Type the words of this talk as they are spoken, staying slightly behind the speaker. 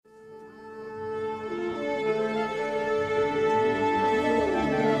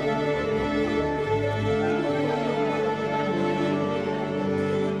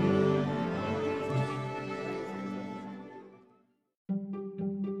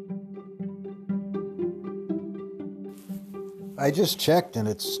I just checked and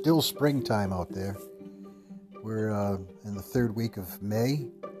it's still springtime out there. We're in the third week of May.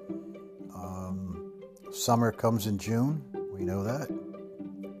 Summer comes in June. We know that.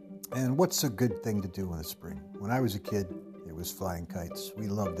 And what's a good thing to do in the spring? When I was a kid, it was flying kites. We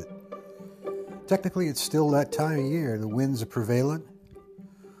loved it. Technically, it's still that time of year. The winds are prevalent,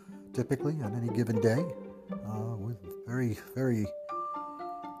 typically, on any given day. With very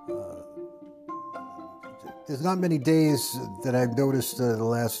there's not many days that I've noticed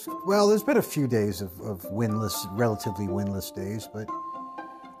there's been a few days of windless, relatively windless days, but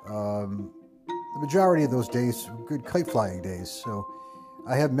the majority of those days were good kite flying days. So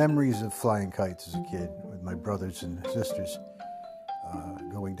I have memories of flying kites as a kid with my brothers and sisters,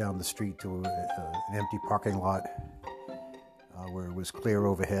 going down the street to an empty parking lot where it was clear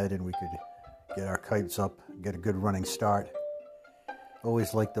overhead and we could get our kites up, get a good running start.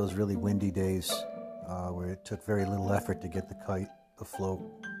 Always liked those really windy days where it took very little effort to get the kite afloat,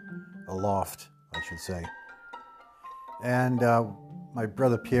 aloft, I should say. And my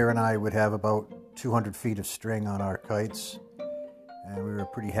brother Pierre and I would have about 200 feet of string on our kites, and we were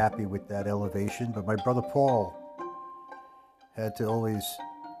pretty happy with that elevation. But my brother Paul had to always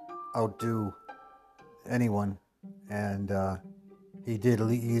outdo anyone, and he did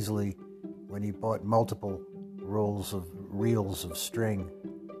easily when he bought multiple reels of string,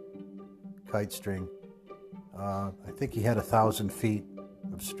 kite string. I think he had 1,000 feet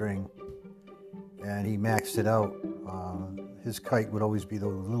of string, and he maxed it out. His kite would always be the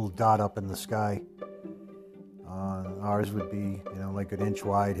little dot up in the sky. Ours would be, like an inch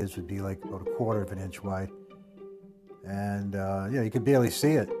wide. His would be like about a quarter of an inch wide. And, you could barely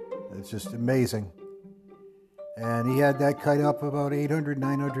see it. It's just amazing. And he had that kite up about 800,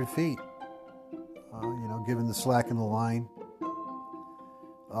 900 feet, given the slack in the line.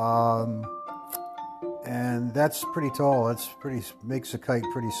 And that's pretty tall. Makes a kite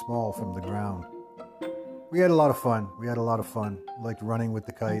pretty small from the ground. We had a lot of fun. Liked running with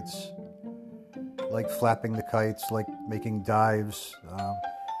the kites. Liked flapping the kites. Liked making dives.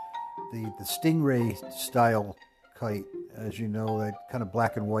 The stingray style kite, as you know, that kind of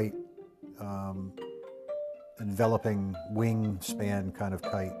black and white, enveloping wingspan kind of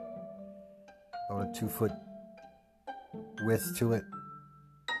kite. About a 2-foot width to it.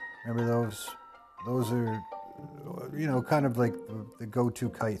 Remember those? Those are, kind of like the go-to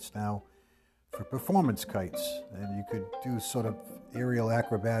kites now for performance kites. And you could do sort of aerial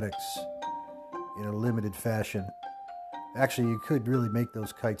acrobatics in a limited fashion. Actually, you could really make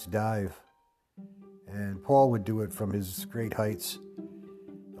those kites dive. And Paul would do it from his great heights.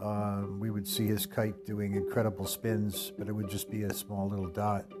 We would see his kite doing incredible spins, but it would just be a small little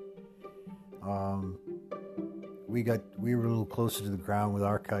dot. We were a little closer to the ground with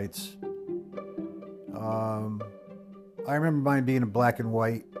our kites. I remember mine being in black and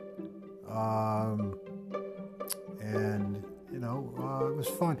white, and it was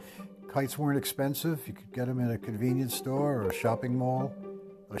fun. Kites weren't expensive. You could get them at a convenience store or a shopping mall,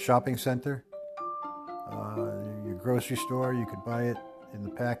 a shopping center, your grocery store. You could buy it in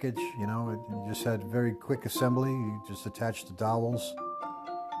the package. It just had very quick assembly. You just attach the dowels,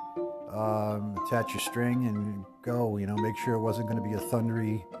 attach your string, and go. Make sure it wasn't going to be a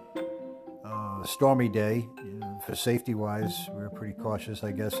thundery, stormy day. For safety wise, we were pretty cautious,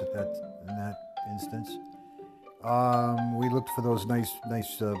 I guess, in that instance. We looked for those nice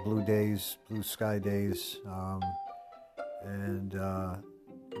blue sky days, and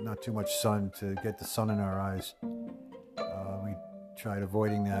not too much sun to get the sun in our eyes. We tried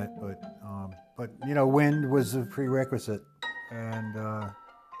avoiding that, but wind was a prerequisite, and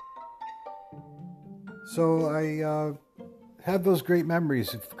so I have those great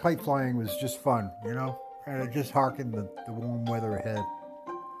memories. Kite flying was just fun, and it just harkened the warm weather ahead.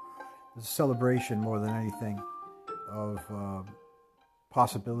 It was a celebration more than anything of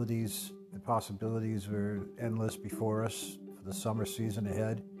possibilities. The possibilities were endless before us for the summer season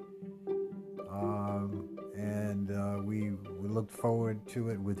ahead. And we looked forward to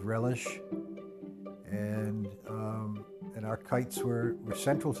it with relish. And our kites were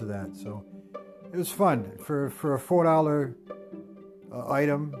central to that. So it was fun. For a $4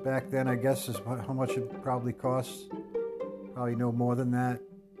 item back then, I guess, is how much it probably costs. Probably no more than that.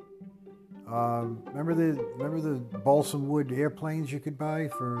 Remember the balsam wood airplanes you could buy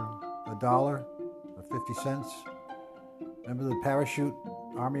for $1 or 50 cents? Remember the parachute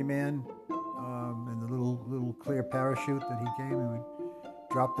Army man, and the little clear parachute that he came, and we'd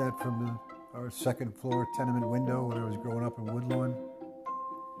drop that from our second floor tenement window when I was growing up in Woodlawn.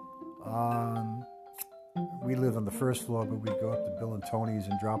 We lived on the first floor, but we'd go up to Bill and Tony's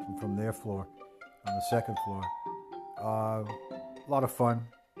and drop them from their floor on the second floor. A lot of fun.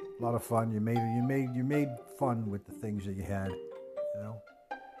 A lot of fun. You made fun with the things that you had. You know,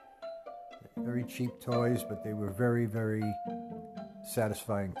 very cheap toys, but they were very, very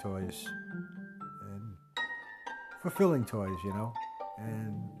satisfying toys and fulfilling toys. You know,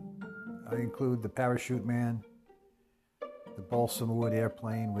 and I include the parachute man, the balsam wood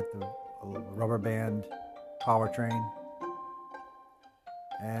airplane with the rubber band powertrain,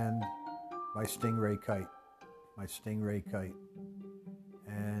 and my Stingray kite.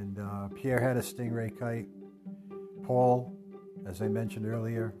 And Pierre had a Stingray kite. Paul, as I mentioned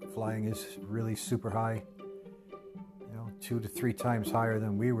earlier, flying is really super high. 2 to 3 times higher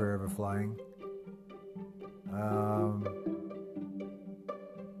than we were ever flying.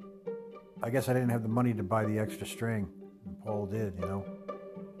 I guess I didn't have the money to buy the extra string. And Paul did,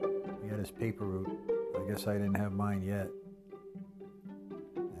 He had his paper route. I guess I didn't have mine yet.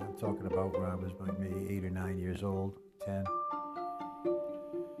 I'm talking about when I was like maybe 8 or 9 years old, 10.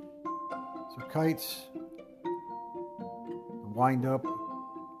 So kites, wind up,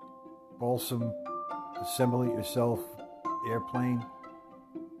 balsam, assemble it yourself airplane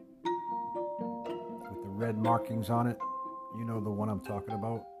with the red markings on it. You know the one I'm talking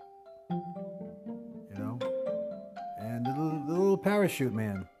about. And the little parachute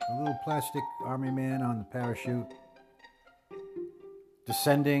man, the little plastic army man on the parachute,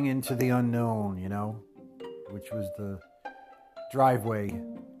 descending into the unknown, which was the driveway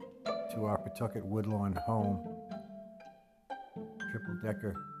to our Pawtucket Woodlawn home. Triple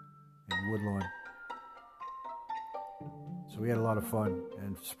decker in Woodlawn. So we had a lot of fun,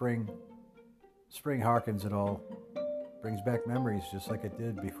 and spring harkens it all. Brings back memories, just like it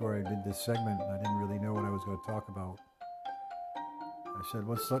did before I did this segment. I didn't really know what I was going to talk about. I said,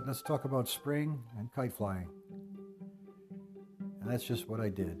 let's talk about spring and kite flying. And that's just what I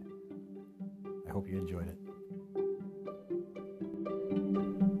did. I hope you enjoyed it.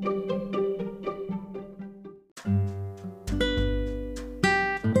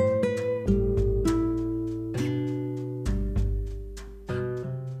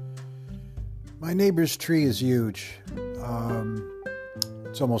 My neighbor's tree is huge.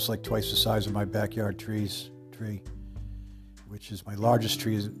 It's almost like twice the size of my backyard tree, which is my largest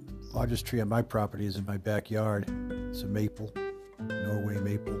tree. Largest tree on my property is in my backyard. It's a maple, Norway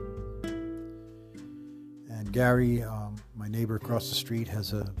maple. And Gary, my neighbor across the street,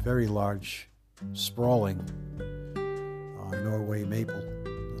 has a very large, sprawling Norway maple.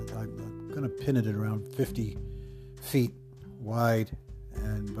 I'm going to pin it at around 50 feet wide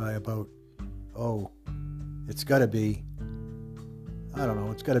and by about, it's got to be,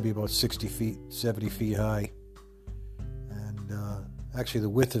 it's got to be about 60 feet, 70 feet high. And actually the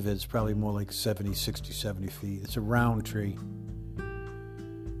width of it is probably more like 70 feet. It's a round tree.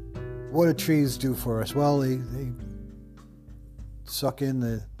 What do trees do for us? Well, they suck in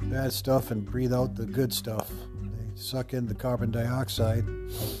the bad stuff and breathe out the good stuff. They suck in the carbon dioxide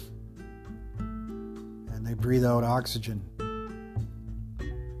and they breathe out oxygen.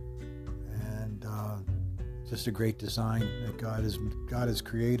 Just a great design that God has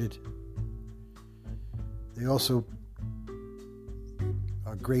created. They also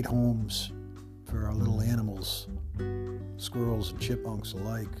are great homes for our little animals, squirrels and chipmunks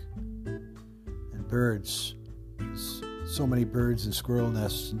alike, and birds. There's so many birds and squirrel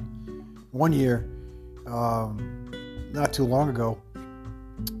nests. And one year, not too long ago,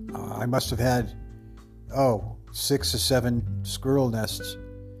 I must have had 6 or 7 squirrel nests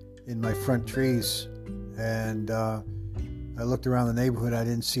in my front trees. And I looked around the neighborhood. I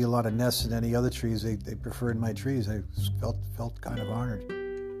didn't see a lot of nests in any other trees. They preferred my trees. I felt kind of honored.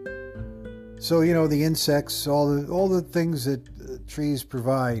 So the insects, all the things that trees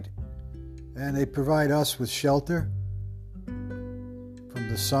provide, and they provide us with shelter from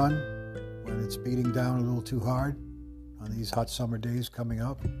the sun when it's beating down a little too hard on these hot summer days coming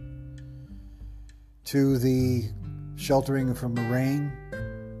up, to the sheltering from the rain.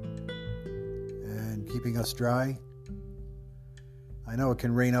 Keeping us dry. I know it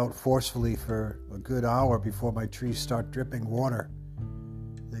can rain out forcefully for a good hour before my trees start dripping water.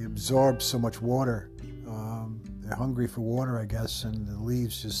 They absorb so much water. They're hungry for water, I guess, and the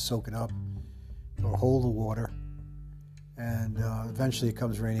leaves just soak it up or hold the water. And eventually it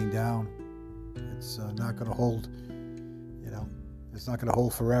comes raining down. It's not going to hold, it's not going to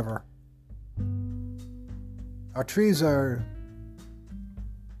hold forever. Our trees are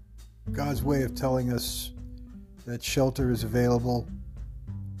God's way of telling us that shelter is available.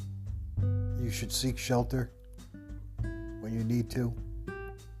 You should seek shelter when you need to.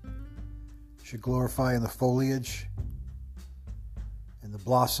 You should glorify in the foliage and the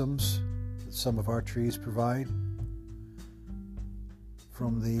blossoms that some of our trees provide.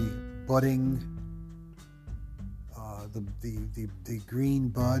 from the budding, the green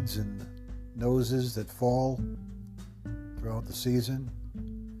buds and noses that fall throughout the season,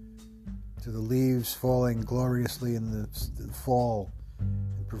 to the leaves falling gloriously in the fall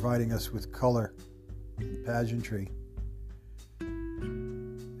and providing us with color and pageantry.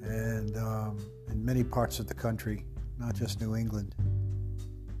 And in many parts of the country, not just New England,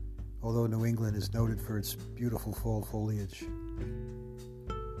 although New England is noted for its beautiful fall foliage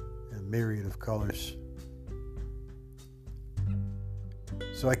and myriad of colors.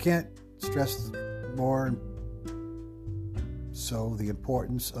 So I can't stress more so the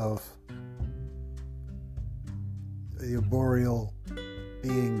importance of the arboreal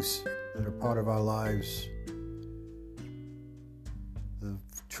beings that are part of our lives. The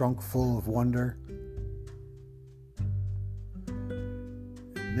trunk full of wonder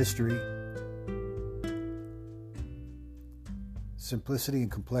and mystery, simplicity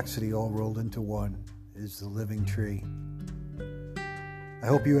and complexity all rolled into one is the living tree. I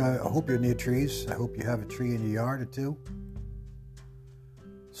hope you're near trees. I hope you have a tree in your yard or two.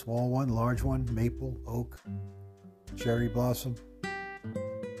 Small one, large one, maple, oak, cherry blossom,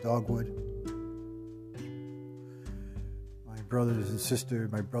 dogwood. My brothers and sister,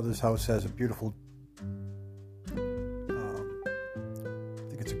 my brother's house has a beautiful, I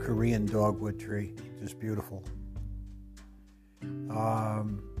think it's a Korean dogwood tree, just beautiful.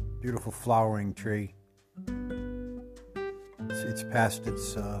 Beautiful flowering tree. It's past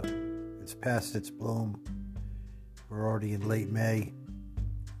its bloom. We're already in late May,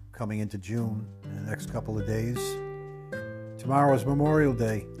 coming into June in the next couple of days. Tomorrow is Memorial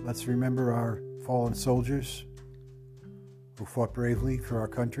Day. Let's remember our fallen soldiers who fought bravely for our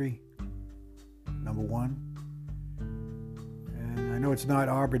country, number one. And I know it's not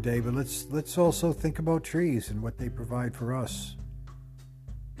Arbor Day, but let's also think about trees and what they provide for us.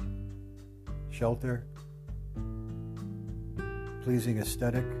 Shelter, pleasing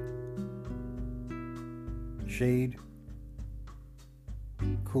aesthetic, shade,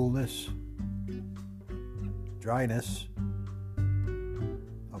 coolness, dryness,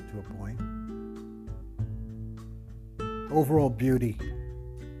 up to a point, overall beauty,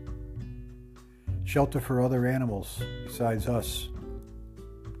 shelter for other animals besides us.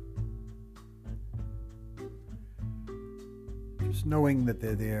 Just knowing that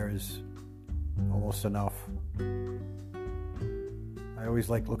they're there is almost enough. I always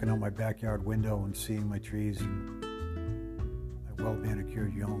like looking out my backyard window and seeing my trees and my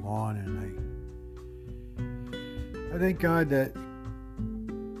well-manicured young lawn, and I thank God that,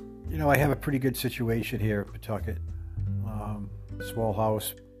 you know, I have a pretty good situation here in Pawtucket. Small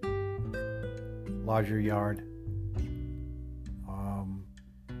house, larger yard.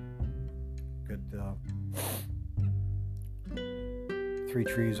 Got 3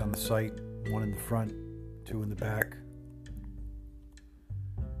 trees on the site, 1 in the front, 2 in the back.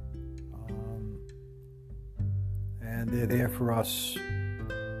 And they're there for us,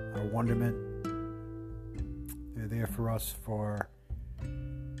 our wonderment. They're there for us for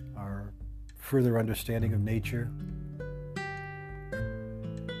our further understanding of nature.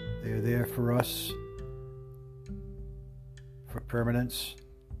 They're there for us for permanence,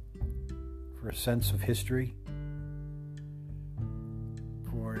 for a sense of history,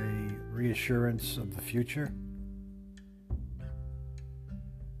 for a reassurance of the future.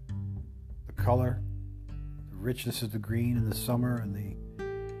 The color, the richness of the green in the summer and the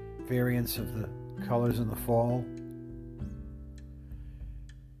variance of the colors in the fall,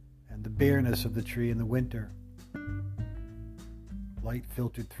 and the bareness of the tree in the winter. Light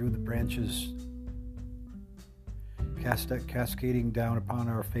filtered through the branches, cascading down upon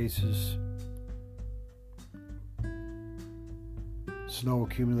our faces. Snow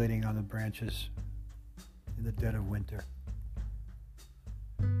accumulating on the branches in the dead of winter.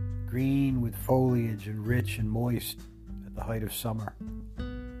 Green with foliage and rich and moist at the height of summer,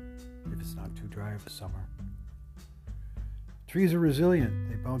 if it's not too dry of a summer. Trees are resilient.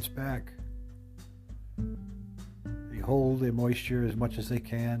 They bounce back. They hold their moisture as much as they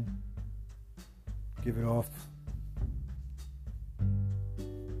can, give it off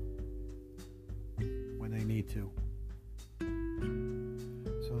when they need to.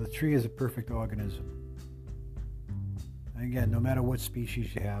 So the tree is a perfect organism. And again, no matter what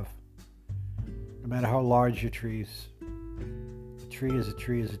species you have, no matter how large your trees, a tree is a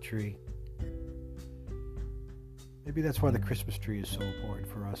tree is a tree. Maybe that's why the Christmas tree is so important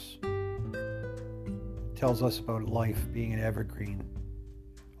for us. It tells us about life being an evergreen,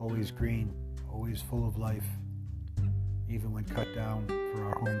 always green, always full of life, even when cut down for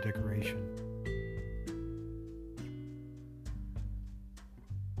our home decoration.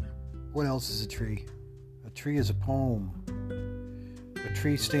 What else is a tree? A tree is a poem. A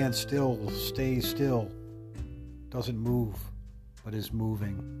tree stands still, stays still, doesn't move, but is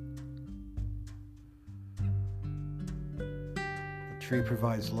moving. A tree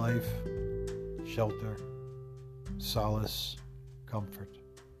provides life, shelter, solace, comfort,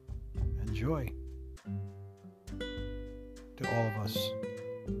 and joy to all of us.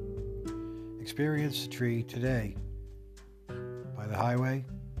 Experience a tree today by the highway,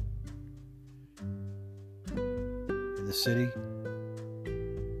 in the city,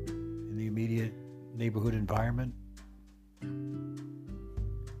 in the immediate neighborhood environment,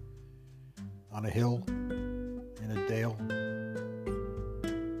 on a hill, in a dale.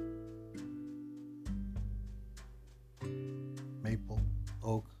 Maple,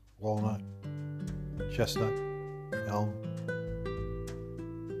 oak, walnut, chestnut, elm.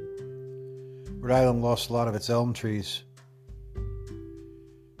 Rhode Island lost a lot of its elm trees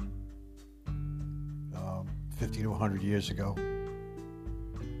 50 to 100 years ago.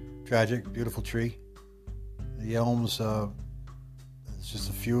 Tragic, beautiful tree. The elms, there's just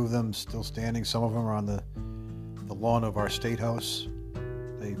a few of them still standing. Some of them are on the lawn of our state house.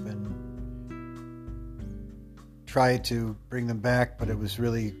 They've been tried to bring them back, but it was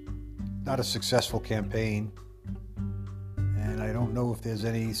really not a successful campaign. And I don't know if there's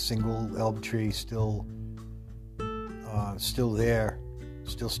any single elm tree still there,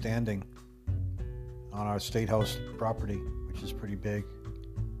 still standing on our state house property, which is pretty big.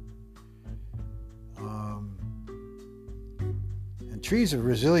 And trees are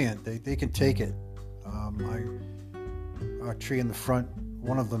resilient. They can take it. Our tree in the front,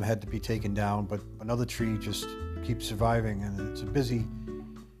 one of them had to be taken down, but another tree just keeps surviving. And it's a busy,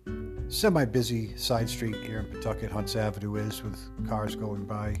 semi-busy side street here in Pawtucket. Hunts Avenue is, with cars going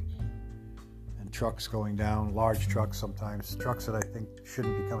by and trucks going down, large trucks sometimes, trucks that I think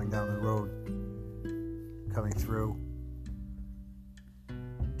shouldn't be coming down the road, coming through,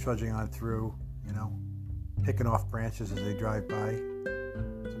 trudging on through, picking off branches as they drive by.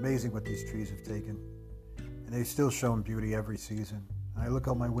 It's amazing what these trees have taken. And they've still shown beauty every season. I look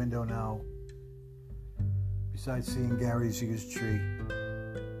out my window now, besides seeing Gary's used tree,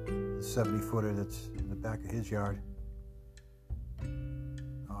 the 70-footer that's in the back of his yard.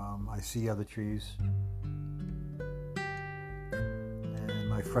 I see other trees. And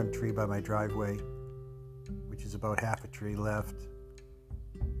my front tree by my driveway, which is about half a tree left,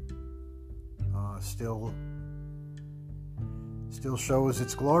 still shows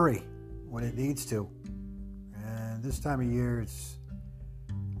its glory when it needs to. And this time of year,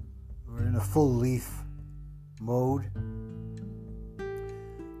 we're in a full leaf mode.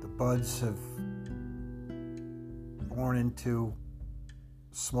 The buds have born into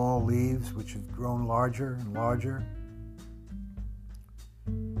small leaves, which have grown larger and larger.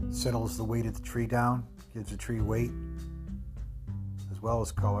 Settles the weight of the tree down, gives the tree weight as well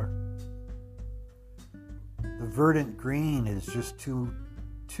as color. The verdant green is just too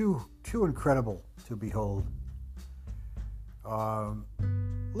incredible to behold.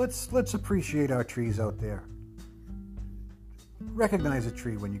 Let's appreciate our trees out there. Recognize a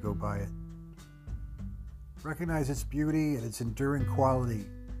tree when you go by it. Recognize its beauty and its enduring quality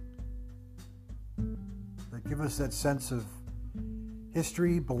that give us that sense of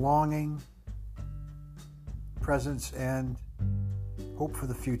history, belonging, presence, and hope for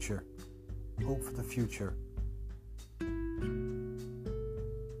the future. Hope for the future.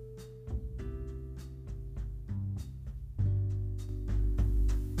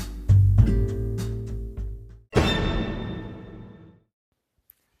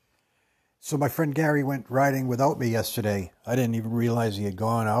 So my friend Gary went riding without me yesterday. I didn't even realize he had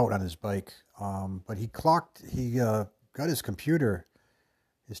gone out on his bike. But he got his computer,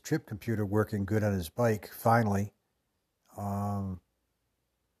 his trip computer, working good on his bike finally. And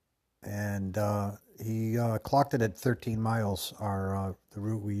he clocked it at 13 miles, the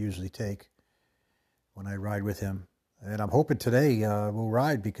route we usually take when I ride with him. And I'm hoping today we'll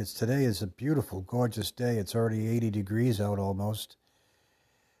ride, because today is a beautiful, gorgeous day. It's already 80 degrees out almost,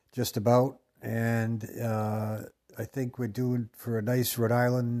 just about. And I think we're doing for a nice Rhode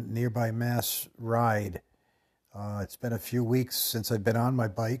Island, nearby Mass ride. It's been a few weeks since I've been on my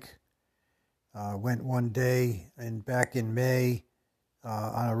bike. Went one day back in May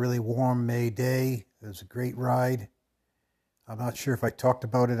on a really warm May day. It was a great ride. I'm not sure if I talked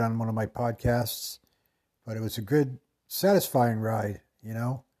about it on one of my podcasts, but it was a good, satisfying ride,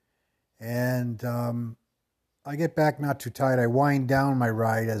 And I get back not too tired. I wind down my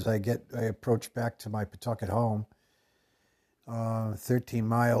ride as I approach back to my Pawtucket home. 13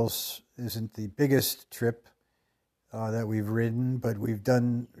 miles isn't the biggest trip. that we've ridden, but we've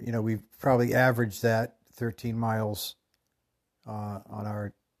done, we've probably averaged that 13 miles on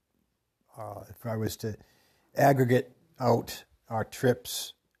our, if I was to aggregate out our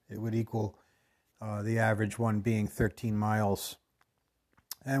trips, it would equal the average one being 13 miles.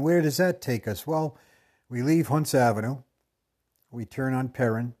 And where does that take us? Well, we leave Hunts Avenue, we turn on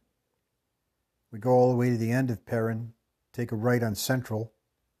Perrin, we go all the way to the end of Perrin, take a right on Central,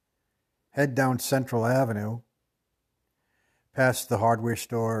 head down Central Avenue, past the hardware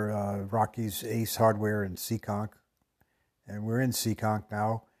store, Rocky's Ace Hardware in Seekonk, and we're in Seekonk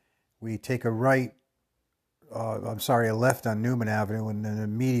now. We take a left on Newman Avenue and an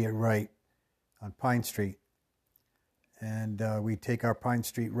immediate right on Pine Street. And we take our Pine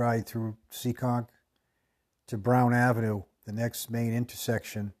Street ride through Seekonk to Brown Avenue, the next main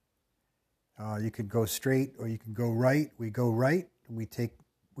intersection. You could go straight or you can go right. We go right. We take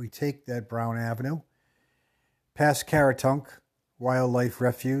that Brown Avenue, past Caratunk Wildlife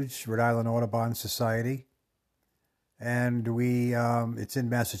Refuge, Rhode Island Audubon Society. And it's in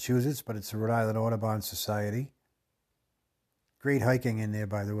Massachusetts, but it's the Rhode Island Audubon Society. Great hiking in there,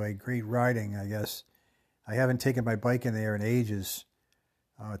 by the way. Great riding, I guess. I haven't taken my bike in there in ages.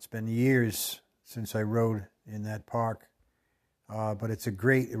 It's been years since I rode in that park. But it's a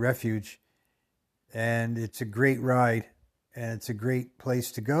great refuge, and it's a great ride, and it's a great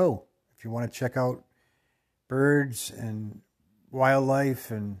place to go if you want to check out birds and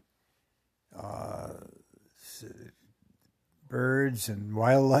wildlife and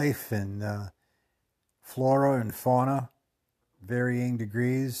flora and fauna, varying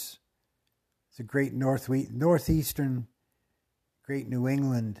degrees. It's a great northeastern, great New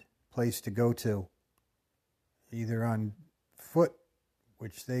England place to go to, either on foot,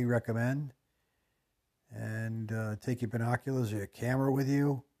 which they recommend, and take your binoculars or your camera with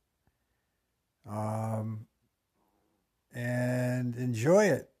you, and enjoy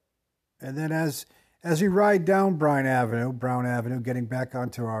it. And then as we ride down Brown Avenue, getting back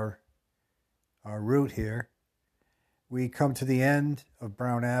onto our route here, we come to the end of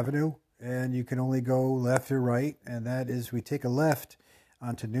Brown Avenue, and you can only go left or right, and that is we take a left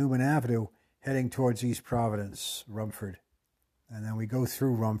onto Newman Avenue, heading towards East Providence, Rumford. And then we go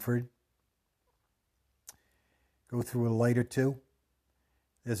through Rumford, go through a light or two.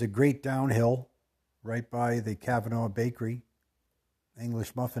 There's a great downhill right by the Kavanaugh Bakery,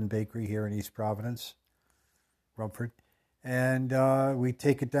 English Muffin Bakery here in East Providence, Rumford. And we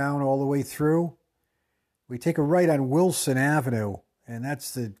take it down all the way through. We take a right on Wilson Avenue, and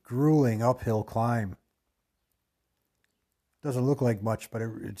that's the grueling uphill climb. Doesn't look like much, but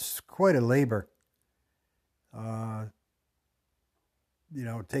it's quite a labor.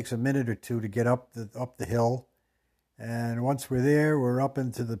 It takes a minute or two to get up the hill. And once we're there, we're up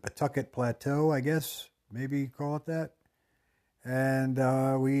into the Pawtucket Plateau, I guess, maybe you call it that. And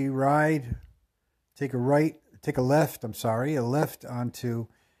we ride, take a left onto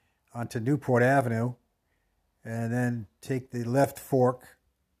Newport Avenue, and then take the left fork,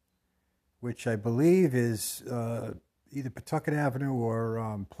 which I believe is either Pawtucket Avenue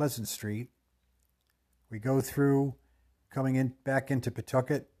or Pleasant Street. We go through, back into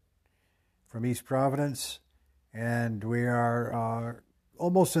Pawtucket from East Providence, and we are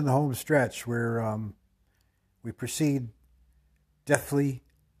almost in the home stretch where we proceed deftly,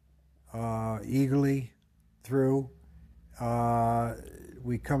 eagerly through.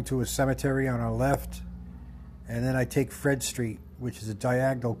 We come to a cemetery on our left, and then I take Fred Street, which is a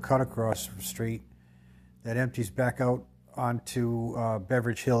diagonal cut across the street that empties back out onto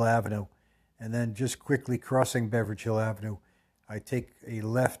Beveridge Hill Avenue. And then just quickly crossing Beveridge Hill Avenue, I take a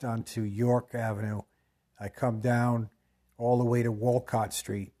left onto York Avenue. I come down all the way to Walcott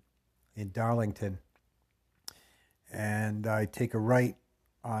Street in Darlington. And I take a right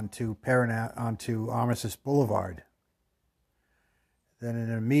onto Armistice Boulevard. Then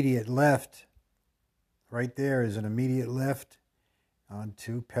an immediate left, right there is an immediate left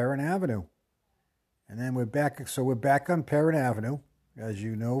onto Perrin Avenue. And then we're back on Perrin Avenue, as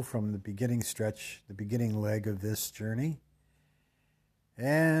you know from the beginning stretch, the beginning leg of this journey.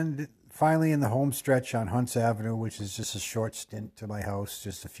 And finally in the home stretch on Hunts Avenue, which is just a short stint to my house,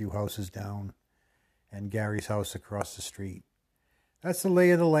 just a few houses down, and Gary's house across the street. That's the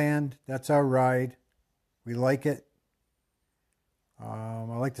lay of the land. That's our ride. We like it. I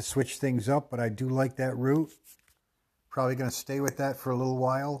like to switch things up, but I do like that route. Probably going to stay with that for a little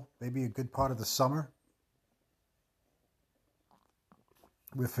while, maybe a good part of the summer.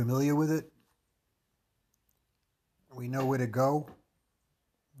 We're familiar with it. We know where to go.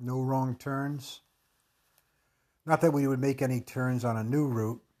 No wrong turns. Not that we would make any turns on a new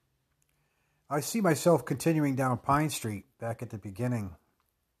route. I see myself continuing down Pine Street back at the beginning,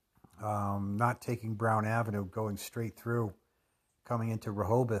 not taking Brown Avenue, going straight through, coming into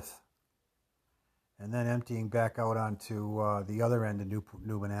Rehoboth, and then emptying back out onto the other end of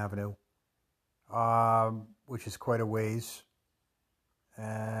Newman Avenue, which is quite a ways.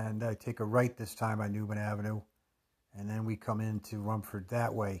 And I take a right this time on Newman Avenue, and then we come into Rumford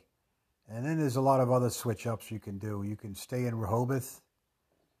that way. And then there's a lot of other switch-ups you can do. You can stay in Rehoboth.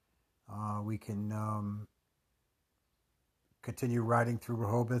 We can continue riding through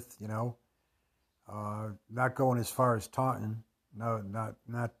Rehoboth, not going as far as Taunton. No,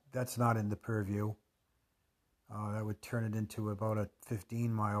 not that's not in the purview. That would turn it into about a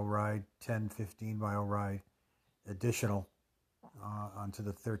 15-mile ride, 15-mile ride, additional onto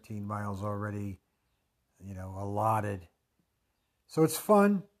the 13 miles already, allotted. So it's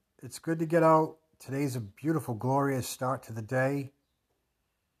fun. It's good to get out. Today's a beautiful, glorious start to the day.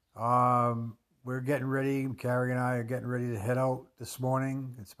 We're getting ready. Carrie and I are getting ready to head out this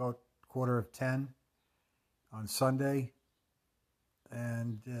morning. It's about 9:45 on Sunday.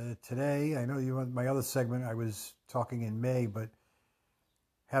 And today, I know you want my other segment. I was talking in May, but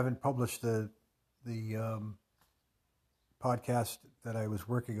haven't published the podcast that I was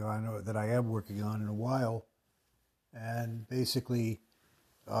working on, or that I am working on, in a while. And basically,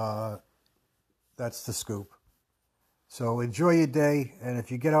 that's the scoop. So enjoy your day, and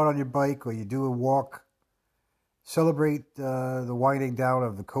if you get out on your bike or you do a walk, celebrate the winding down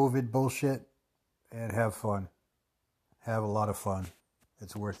of the COVID bullshit and have fun. Have a lot of fun.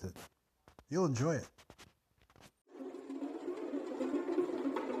 It's worth it. You'll enjoy it.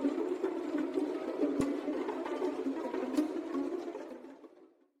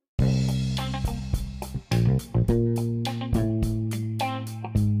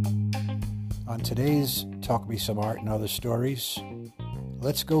 On today's Talk Me Some Art and Other Stories,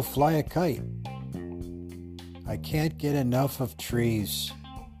 let's go fly a kite. I can't get enough of trees.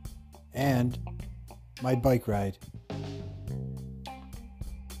 And my bike ride.